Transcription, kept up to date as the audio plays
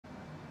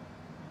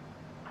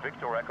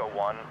Victor Echo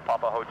 1,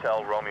 Papa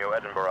Hotel Romeo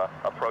Edinburgh,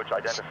 approach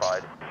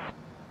identified.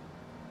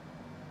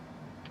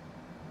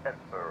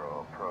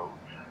 Edinburgh approach,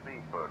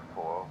 Speedbird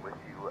 4 with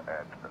you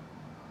at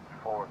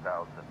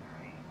 4,000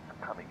 feet,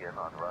 coming in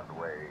on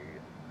runway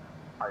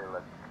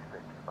Island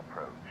 6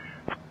 approach.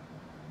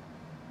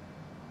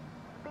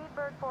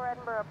 Speedbird 4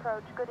 Edinburgh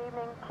approach, good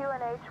evening,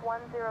 QNH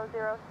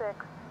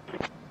 1006.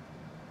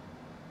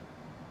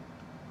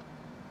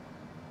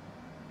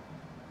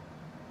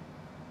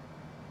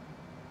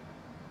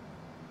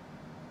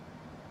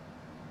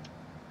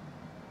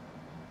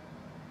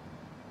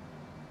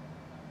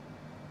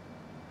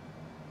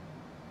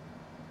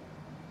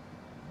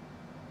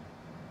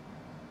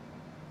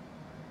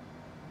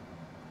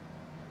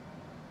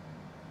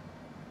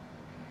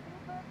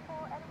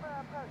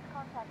 Edinburgh approach,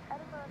 contact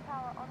Edinburgh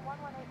Tower on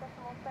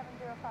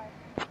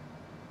 118.705.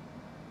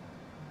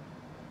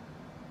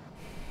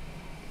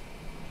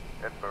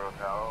 Edinburgh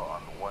Tower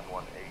on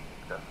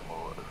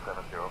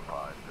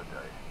 118.705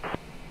 today.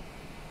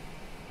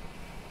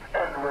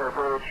 Edinburgh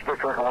approach,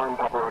 Victor Echo 1,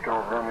 Papa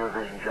Hotel Romeo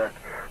Vision Jet.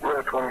 We're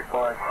at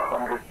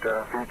 2,500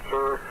 feet,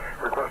 sir.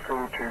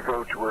 Requesting to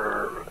go to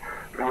our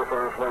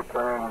VFR flight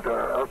planned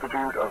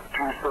altitude of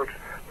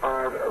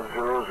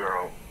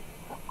 26500.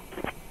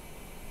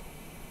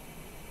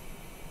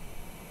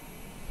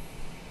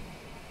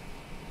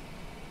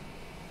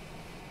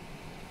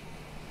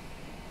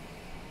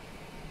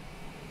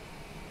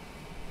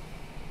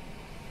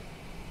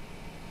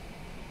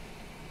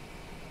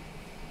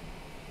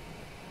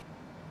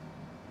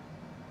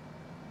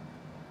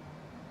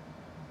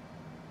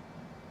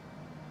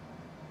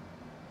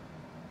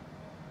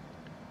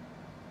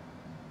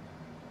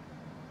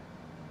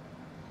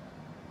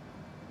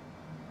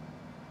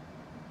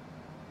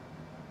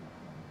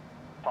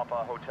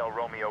 Papa Hotel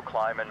Romeo,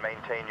 climb and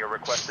maintain your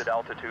requested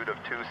altitude of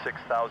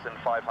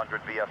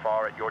 26,500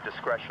 VFR at your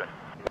discretion.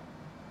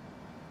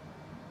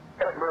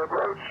 Edinburgh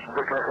approach,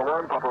 Victor Echo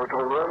 1, Papa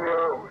Hotel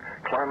Romeo,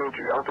 climbing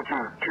to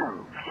altitude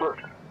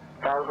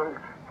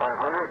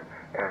 26,500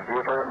 and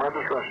VFR at my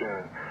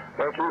discretion.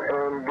 Thank you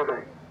and good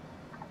day.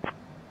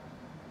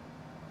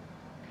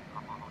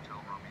 Papa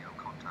Hotel Romeo,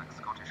 contact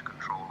Scottish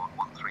Control on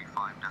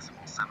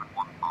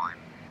 135.715.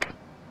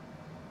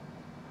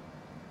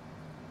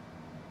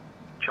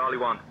 Charlie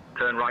 1,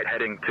 turn right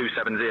heading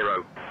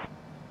 270.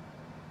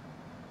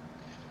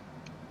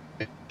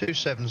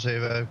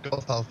 270,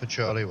 Golf Alpha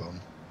Charlie 1.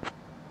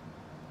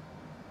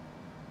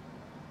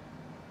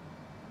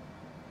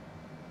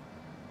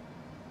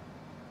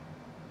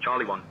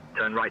 Charlie 1,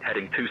 turn right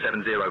heading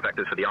 270,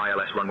 vectors for the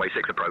ILS runway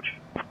 6 approach.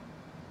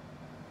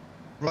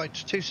 Right,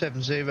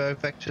 270,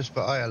 vectors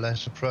for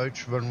ILS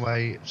approach,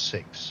 runway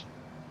 6.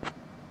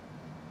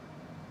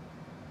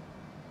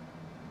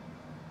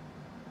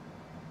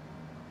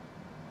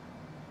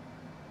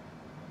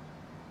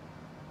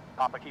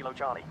 Papa Kilo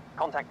Charlie,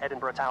 contact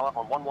Edinburgh Tower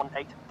on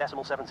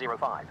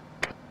 118.705.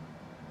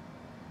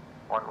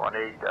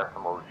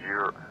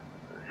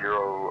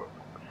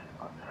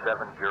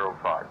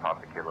 118.0705,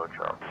 Papa Kilo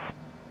Charlie.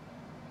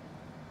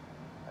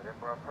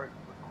 Edinburgh approach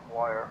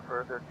require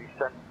further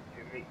descent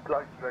to meet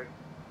glide strength.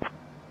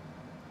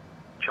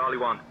 Charlie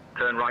 1,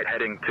 turn right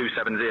heading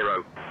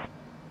 270.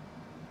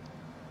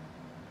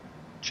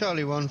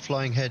 Charlie 1,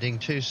 flying heading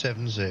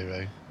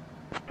 270.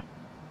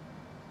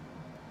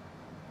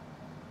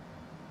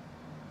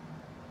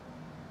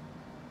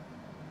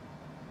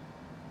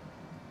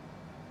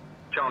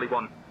 Charlie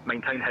 1,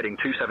 maintain heading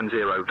 270,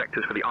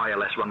 vectors for the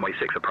ILS runway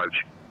 6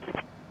 approach.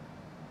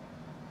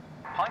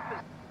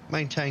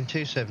 Maintain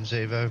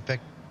 270,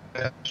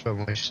 vectors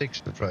runway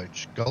 6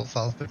 approach, Golf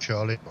Alpha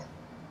Charlie 1.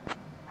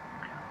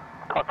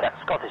 Contact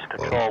Scottish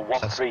Control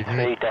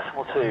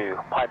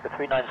 133.2, Piper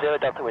 390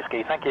 Delta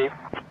Whiskey, thank you.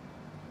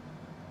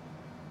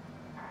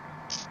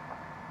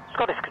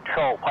 Scottish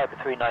Control, Piper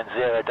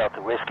 390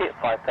 Delta Whiskey at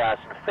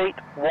 5,000 feet,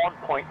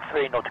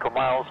 1.3 nautical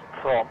miles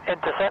from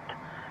intercept.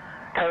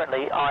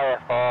 Currently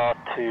IFR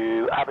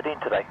to Aberdeen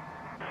today.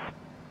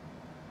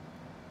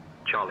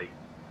 Charlie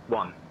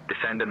 1,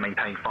 descend and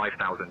maintain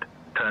 5,000.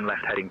 Turn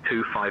left heading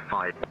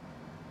 255.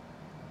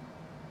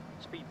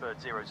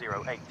 Speedbird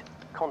 008,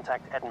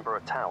 contact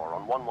Edinburgh Tower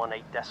on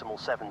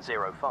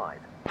 118.705.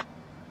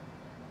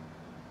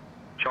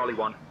 Charlie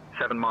 1,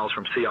 7 miles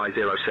from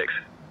CI06.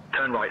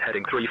 Turn right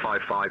heading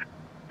 355.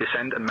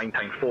 Descend and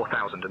maintain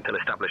 4,000 until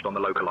established on the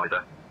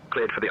localizer.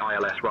 Cleared for the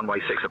ILS runway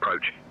 6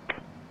 approach.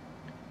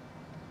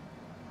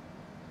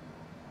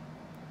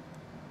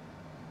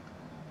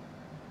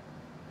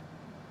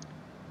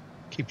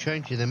 Keep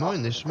changing their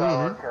mind this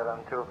morning.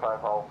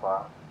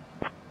 Alpha.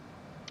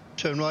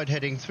 Turn right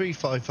heading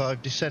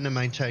 355, descend and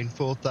maintain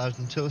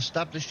 4,000 until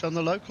established on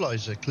the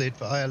localizer. Cleared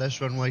for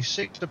ILS runway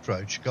 6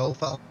 approach,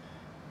 Golf Alpha.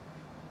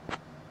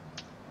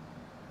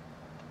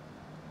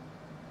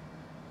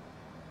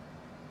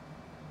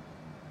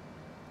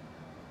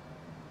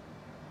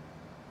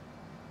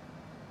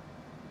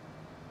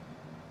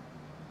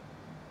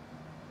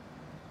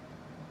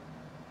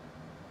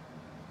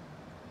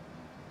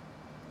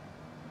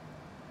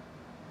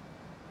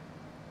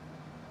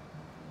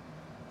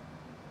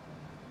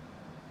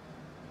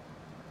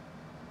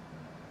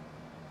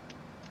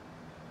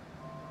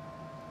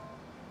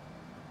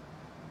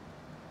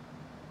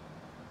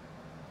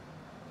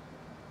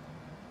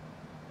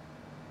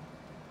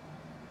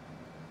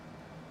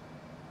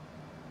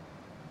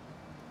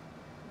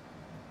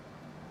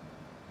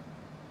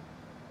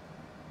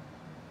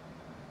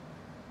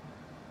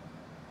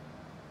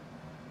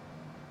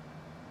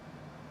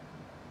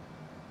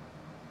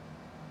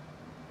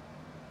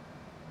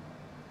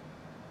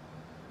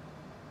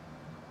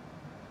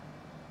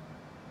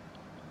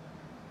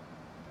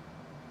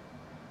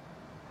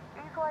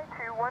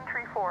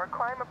 EZY-2134,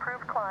 climb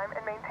approved climb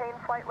and maintain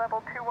flight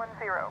level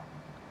 210.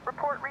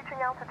 Report reaching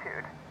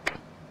altitude.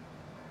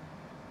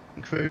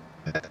 Crew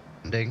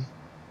landing.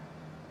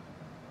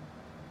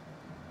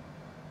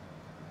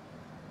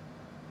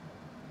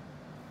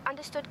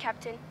 Understood,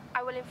 Captain.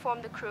 I will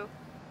inform the crew.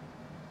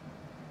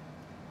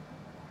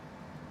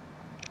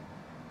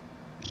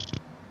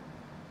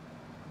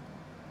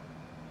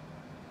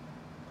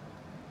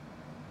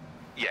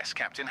 Yes,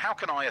 Captain. How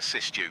can I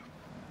assist you?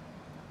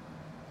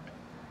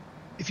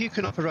 If you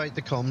can operate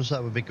the comms,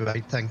 that would be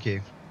great. Thank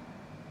you.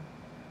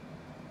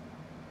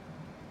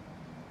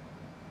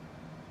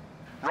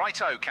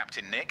 Righto,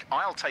 Captain Nick.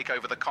 I'll take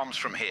over the comms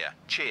from here.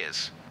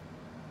 Cheers.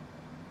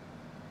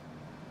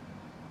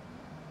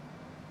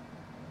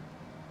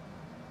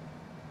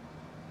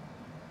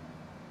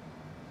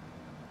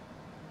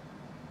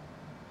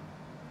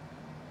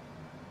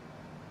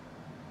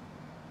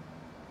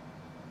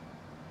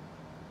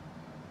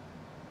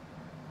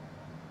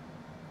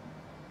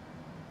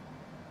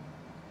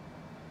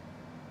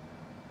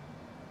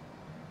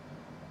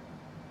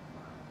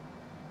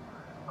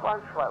 Climb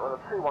to flight level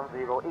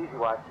 210,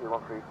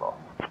 EZY-2134.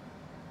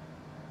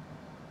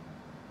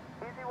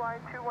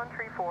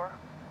 EZY-2134,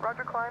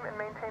 roger, climb and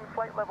maintain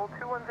flight level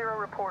 210,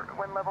 report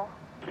when level.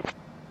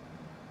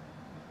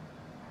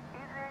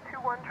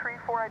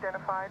 EZY-2134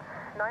 identified,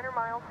 9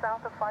 miles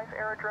south of Fife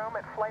Aerodrome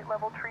at flight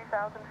level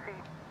 3,000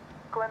 feet.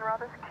 Glen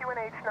Rothes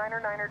QNH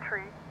 9er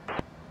tree.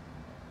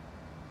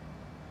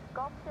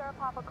 Golf Sierra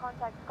Papa,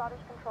 contact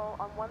Scottish Control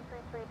on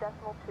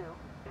 133.2.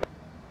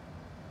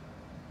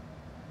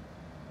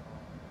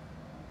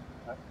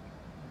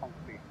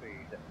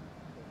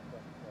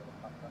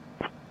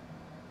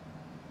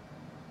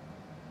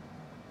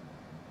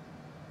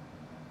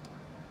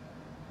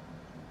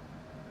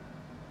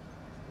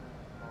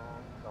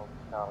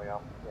 Charlie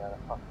Alpha Sierra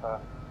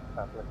Papa,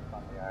 established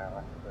on the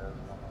ILS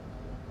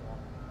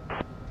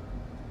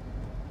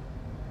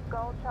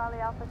Gold Charlie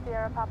Alpha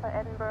Sierra Papa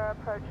Edinburgh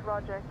approach,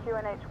 roger,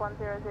 QNH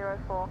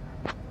 1004.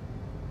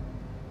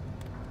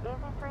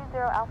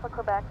 EZ30 Alpha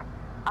Quebec,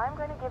 I'm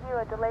going to give you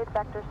a delayed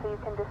vector so you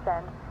can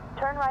descend.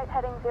 Turn right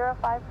heading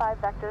 055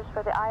 vectors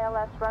for the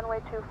ILS runway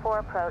 24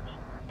 approach.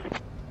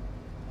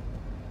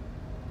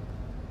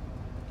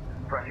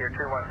 Frontier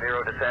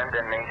 210, descend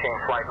and maintain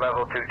flight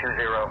level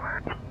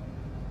 220.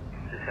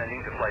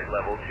 Descending to flight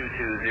level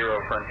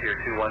 220, Frontier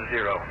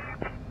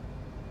 210.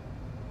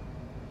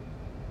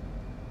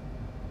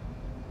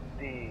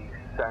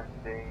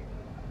 Descending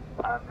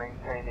and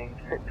maintaining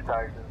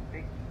 6,000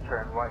 feet.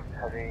 Turn right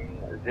heading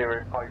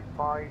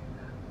 055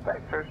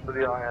 vectors for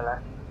the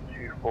ILS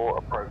 24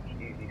 approach,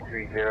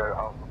 EZ30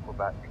 Alpha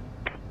Quebec.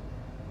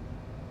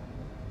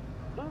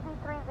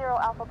 EZ30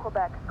 Alpha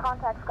Quebec,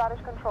 contact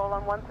Scottish Control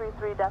on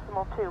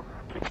 133.2.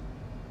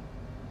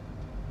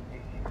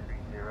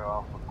 EZ30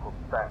 Alpha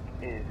Quebec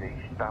is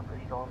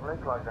established on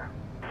localizer.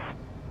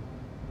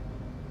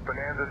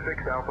 Bonanza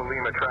 6 Alpha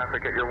Lima,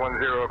 traffic at your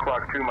 10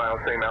 o'clock, 2 miles,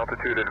 same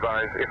altitude,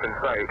 advise if in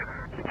sight.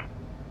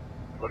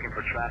 Looking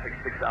for traffic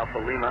 6 Alpha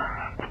Lima.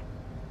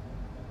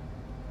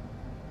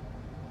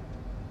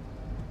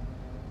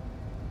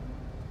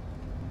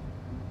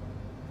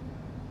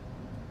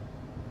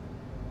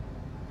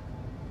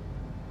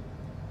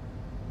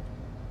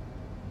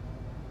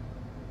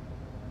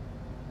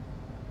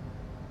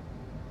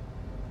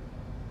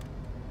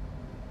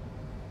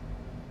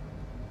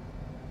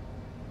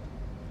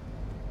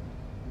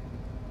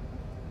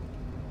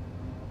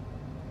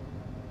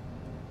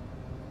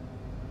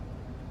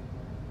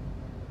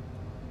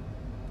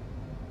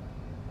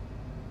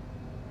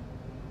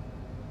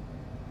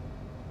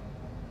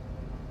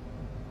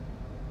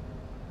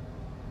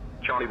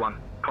 Charlie 1,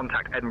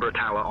 contact Edinburgh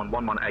Tower on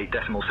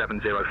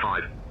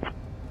 118.705.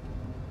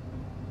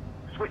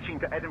 Switching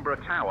to Edinburgh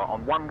Tower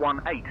on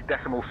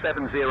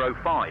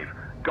 118.705.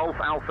 Golf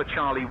Alpha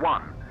Charlie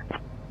 1.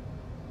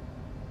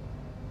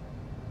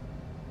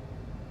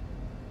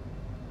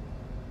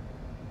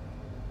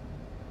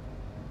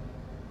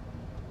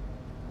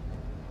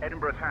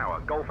 Edinburgh Tower,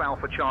 Golf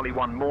Alpha Charlie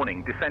 1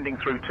 morning, descending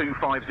through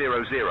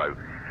 2500.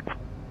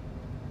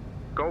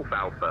 Golf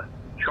Alpha,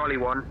 Charlie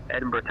 1,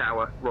 Edinburgh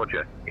Tower,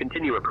 roger.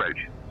 Continue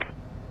approach.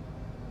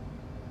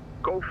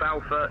 Golf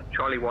Alpha,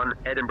 Charlie 1,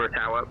 Edinburgh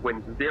Tower,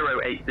 wind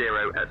 080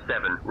 at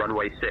 7,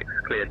 runway 6,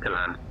 cleared to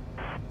land.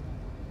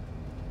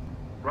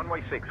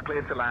 Runway 6,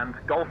 cleared to land.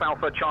 Golf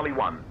Alpha Charlie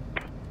 1.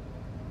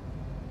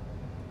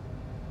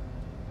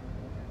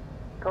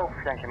 Golf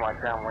Yankee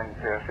Mike downwind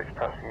 06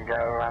 touch and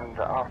go, and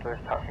after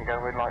this touch and go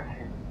we'd like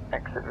to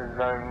exit the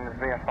zone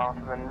VFR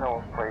to the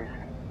north, please.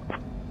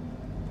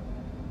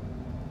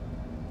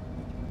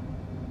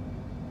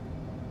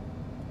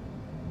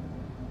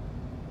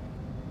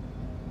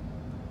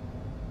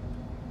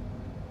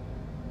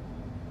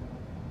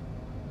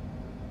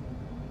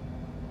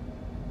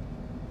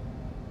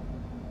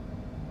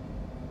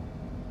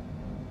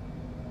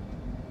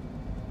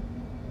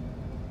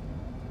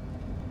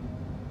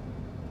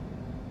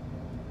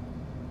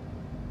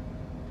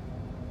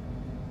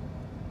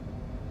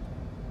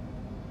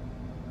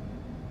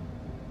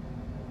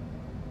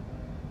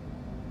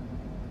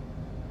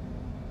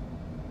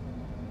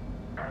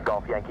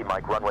 Golf Yankee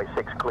Mike, runway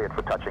 6 cleared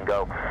for touch and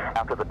go.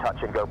 After the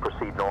touch and go,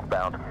 proceed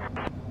northbound.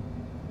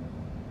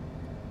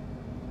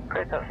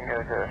 Clear touch and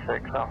go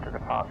 06 after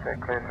departure,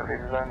 clear for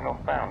leader zone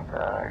northbound.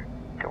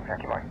 Golf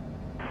Yankee Mike.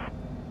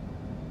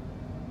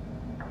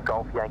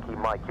 Golf Yankee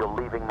Mike, you're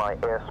leaving my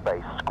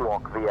airspace.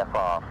 Squawk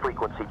VFR.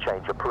 Frequency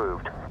change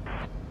approved.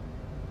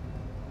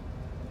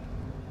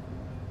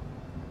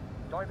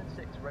 Diamond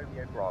 6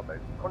 Romeo Bravo.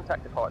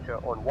 Contact departure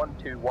on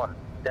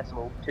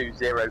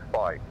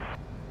 121.205.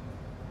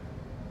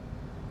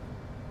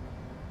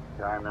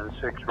 Diamond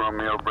 6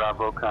 Romeo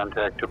Bravo.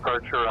 Contact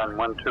departure on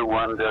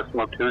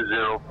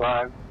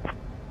 121.205.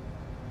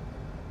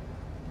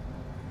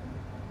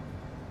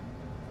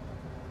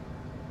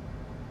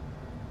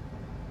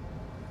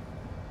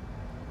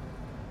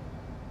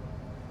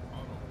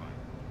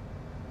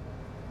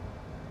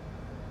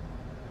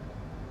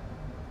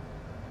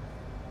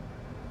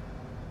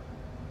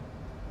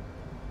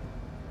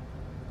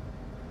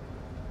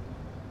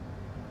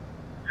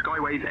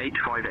 Skyways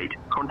 858.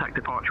 Contact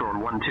departure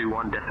on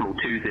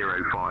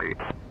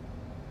 121.205.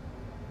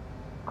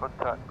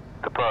 Contact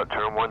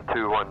departure on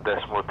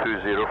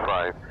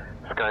 121.205.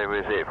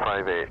 Skyways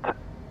 858.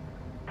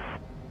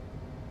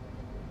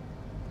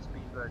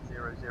 Speedbird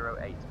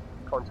 008.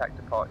 Contact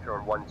departure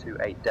on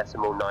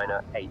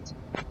 128.908.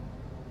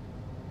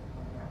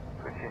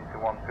 Switching to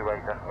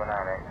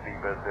 128.908,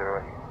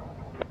 Speedbird 08.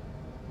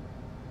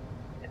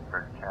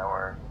 Edinburgh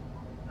Tower,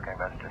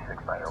 Skymaster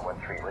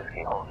 6913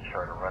 Whiskey, hold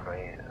short of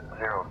runway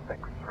 06,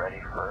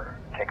 ready for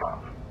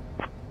takeoff.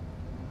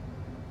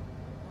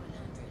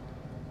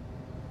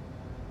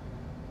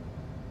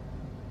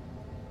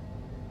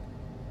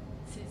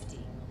 50,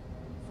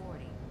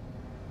 40,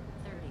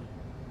 30,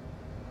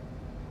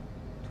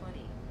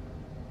 20.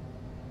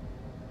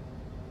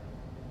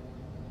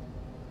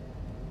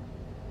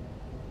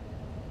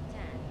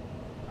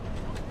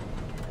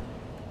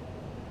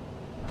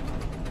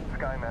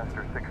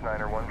 Skymaster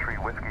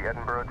 6913 Whiskey,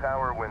 Edinburgh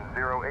Tower, wind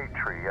 08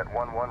 tree at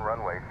 11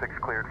 runway 6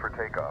 cleared for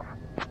takeoff.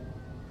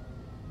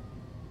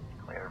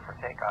 Clear for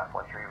takeoff,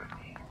 13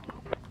 Whiskey.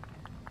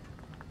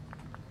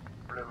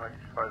 Plymouth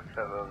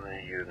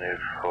 57 unit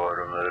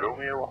for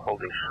Romeo,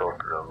 holding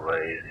short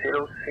runway 06,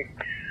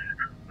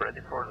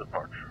 ready for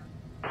departure.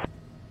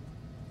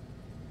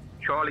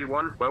 Charlie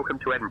 1, welcome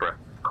to Edinburgh.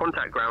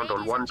 Contact ground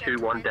on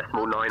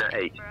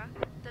 121.908.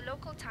 The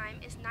local time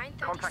is 9:37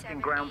 Contacting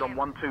ground on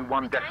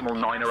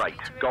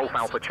 121.908. Golf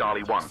Alpha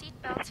Charlie 1.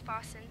 Seatbelts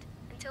fastened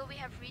until we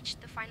have reached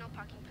the final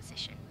parking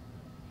position.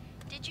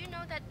 Did you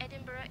know that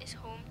Edinburgh is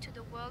home to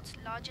the world's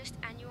largest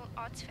annual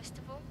arts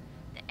festival?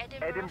 The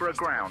Edinburgh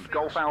ground,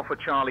 Golf Alpha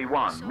Charlie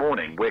 1.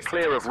 Morning, we're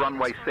clear of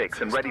runway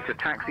 6 and ready to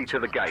taxi to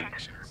the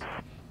gate.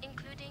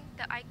 Including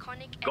the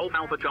iconic Golf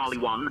Alpha Charlie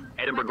 1,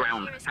 Edinburgh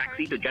ground,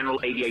 taxi to general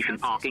aviation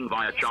parking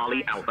via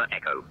Charlie Alpha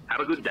Echo. Have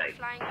a good day.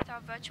 Flying with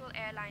our virtual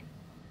airline.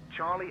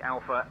 Charlie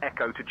Alpha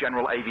Echo to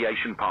general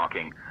aviation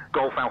parking.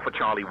 Golf Alpha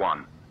Charlie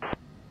 1.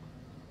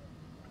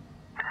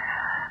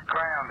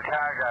 Ground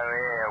cargo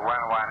air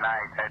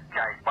 118 at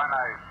gate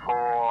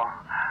 104,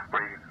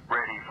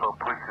 ready for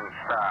push and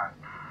start.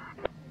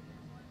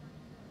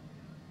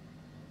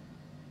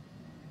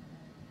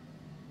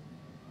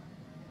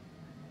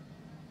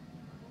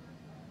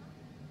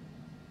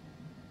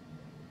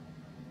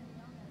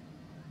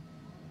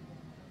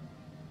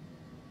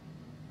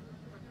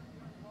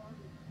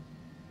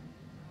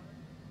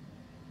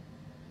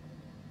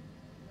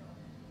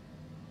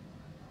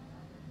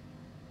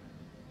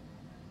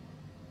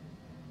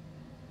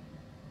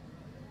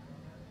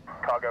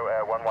 Cargo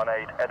Air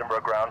 118,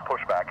 Edinburgh ground,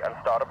 pushback and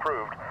start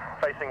approved.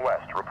 Facing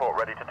west, report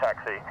ready to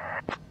taxi.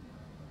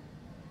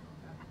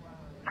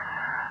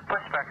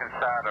 Pushback and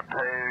start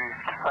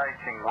approved,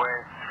 facing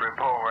west,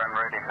 report when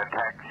ready for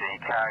taxi,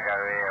 Cargo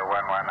Air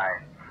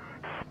 118.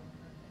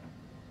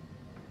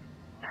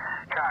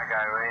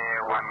 Cargo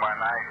Air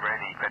 118,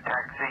 ready for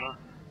taxi.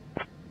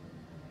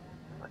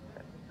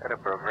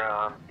 Edinburgh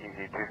ground,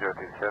 easy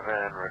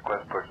 2027,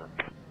 request person.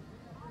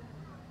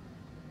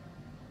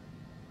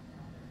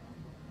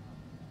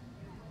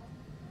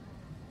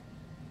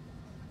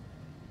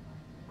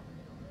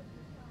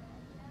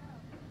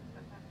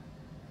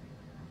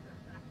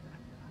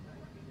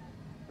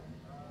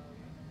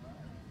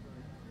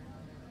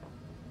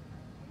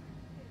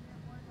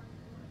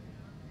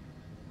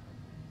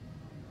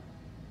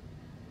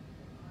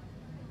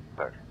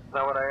 Is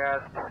that what I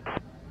asked?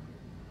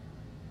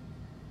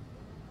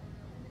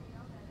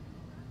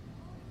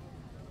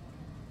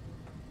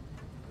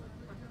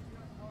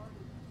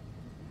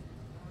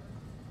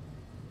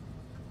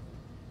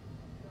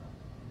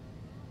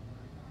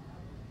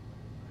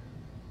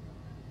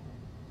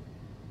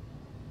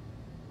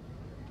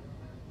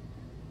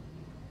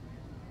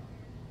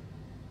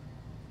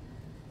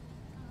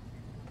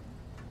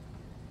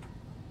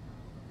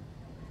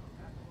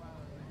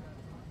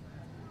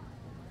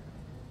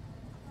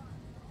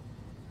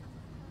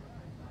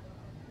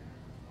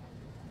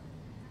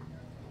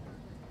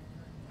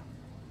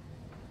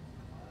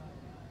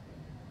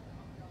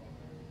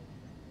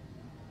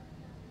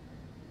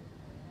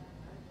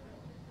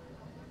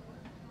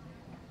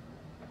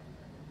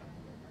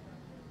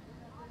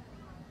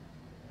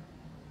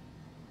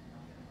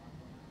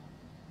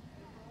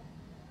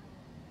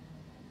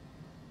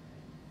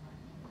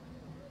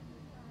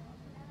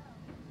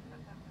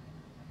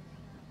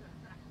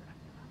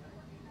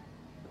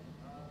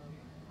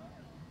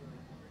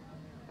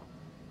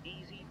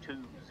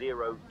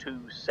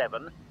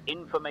 2027,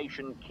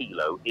 information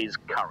kilo is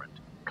current.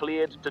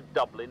 Cleared to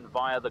Dublin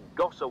via the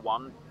Gossa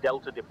 1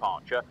 Delta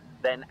departure,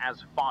 then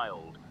as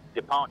filed.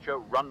 Departure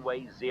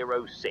runway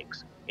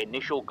 06.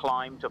 Initial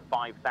climb to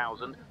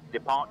 5,000.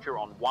 Departure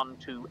on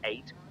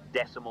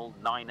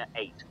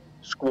 128.98.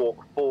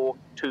 Squawk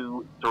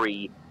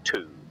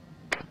 4232.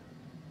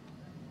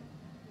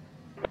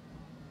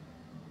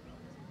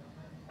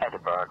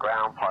 Edinburgh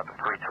ground, Piper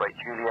 328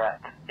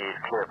 Juliet is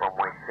clear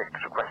runway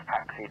 6, request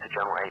taxi to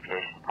general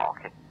aviation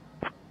parking.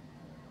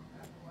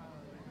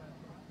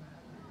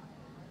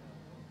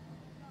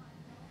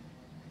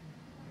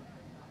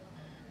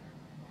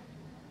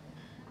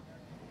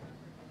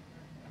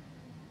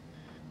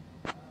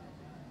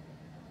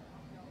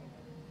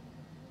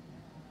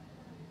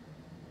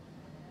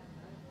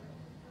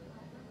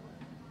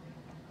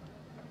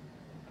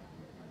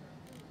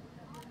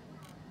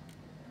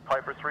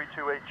 Piper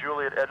 328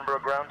 Juliet,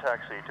 Edinburgh ground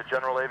taxi to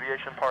general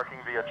aviation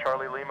parking via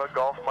Charlie Lima,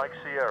 Golf Mike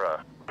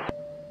Sierra.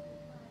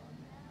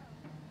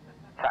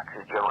 Taxi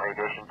to general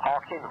aviation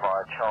parking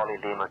via Charlie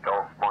Lima,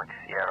 Golf Mike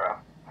Sierra,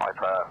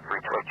 Piper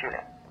 328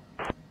 Juliet.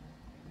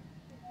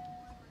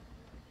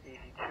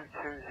 Easy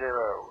 220,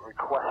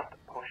 request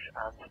push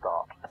and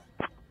start.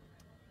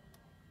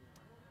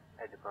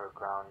 Edinburgh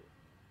ground,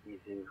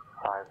 Easy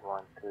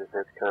 512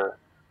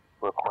 Victor,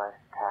 request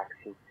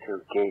taxi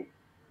to gate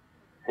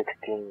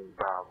 16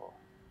 Bravo.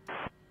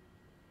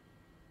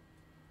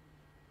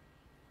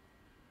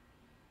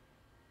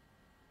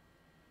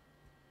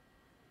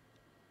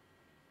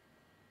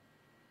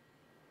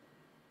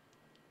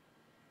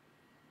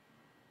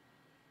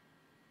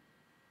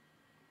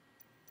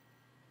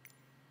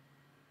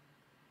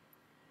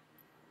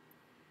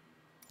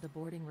 The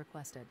boarding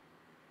requested.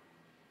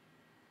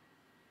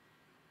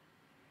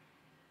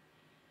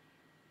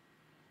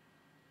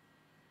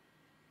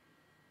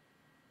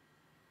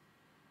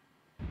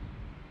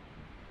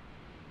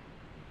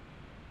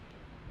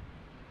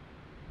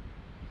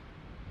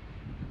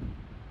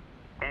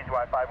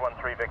 EasyY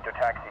 513 Victor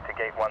taxi to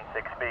gate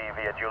 16B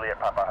via Juliet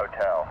Papa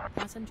Hotel.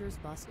 Passengers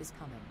bus is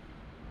coming.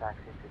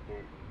 Taxi to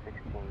gate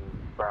 16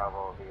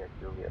 Bravo via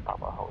Juliet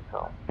Papa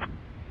Hotel.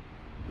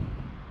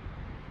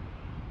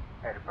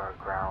 Edinburgh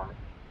ground,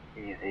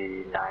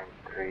 Easy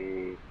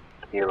 93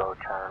 Kilo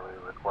Charlie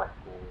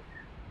requesting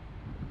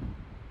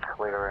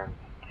clearance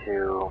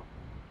to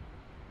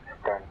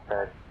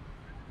Stansted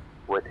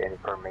with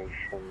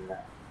information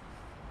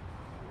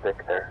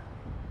Victor.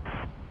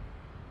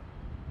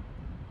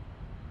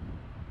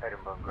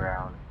 Edinburgh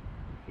ground,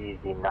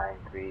 Easy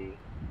 93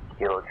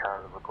 Kilo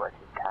Charlie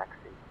requesting taxi.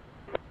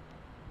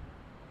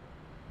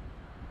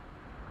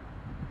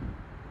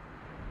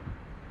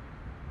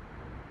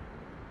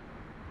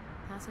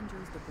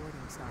 Passengers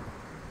deboarding started.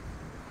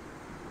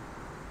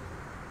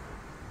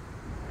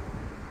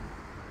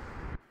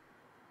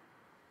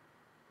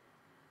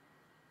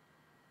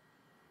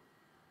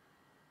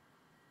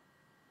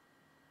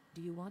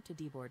 Do you want to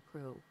deboard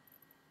crew?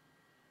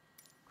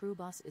 Crew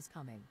bus is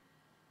coming.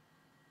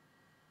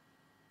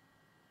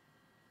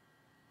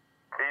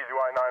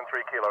 EasyY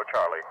 93 Kilo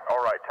Charlie.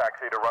 Alright,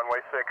 taxi to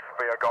runway 6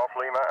 via Golf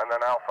Lima and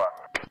then Alpha.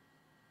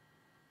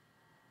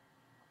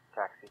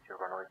 Taxi to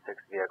runway 6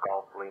 via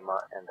Golf Lima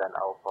and then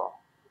Alpha.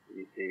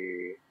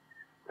 Easy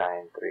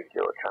 93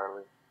 Kilo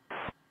Charlie.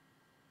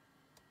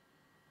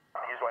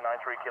 EasyY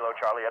 93 Kilo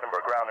Charlie,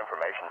 Edinburgh ground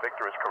information.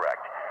 Victor is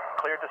correct.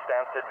 Cleared to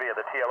Stansted via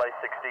the TLA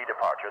 6D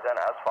departure, then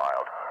as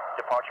filed.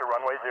 Departure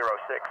runway 06,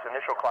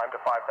 initial climb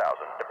to 5,000.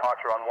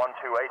 Departure on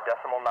 128.98.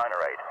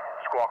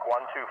 Squawk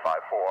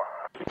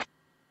 1254.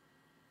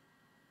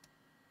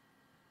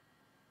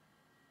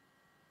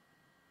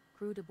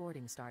 Crew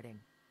deboarding starting.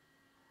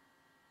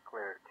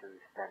 Clear to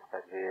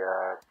Stansted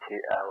via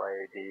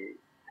TLA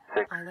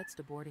 6. Pilots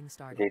deboarding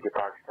starting. The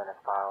departure then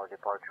as filed.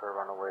 Departure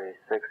runway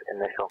 6,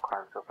 initial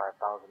climb to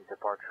 5,000.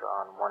 Departure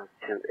on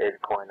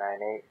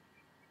 128.98.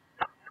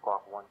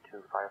 Squawk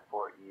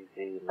 1254,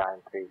 Easy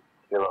 93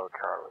 Kilo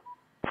Charlie.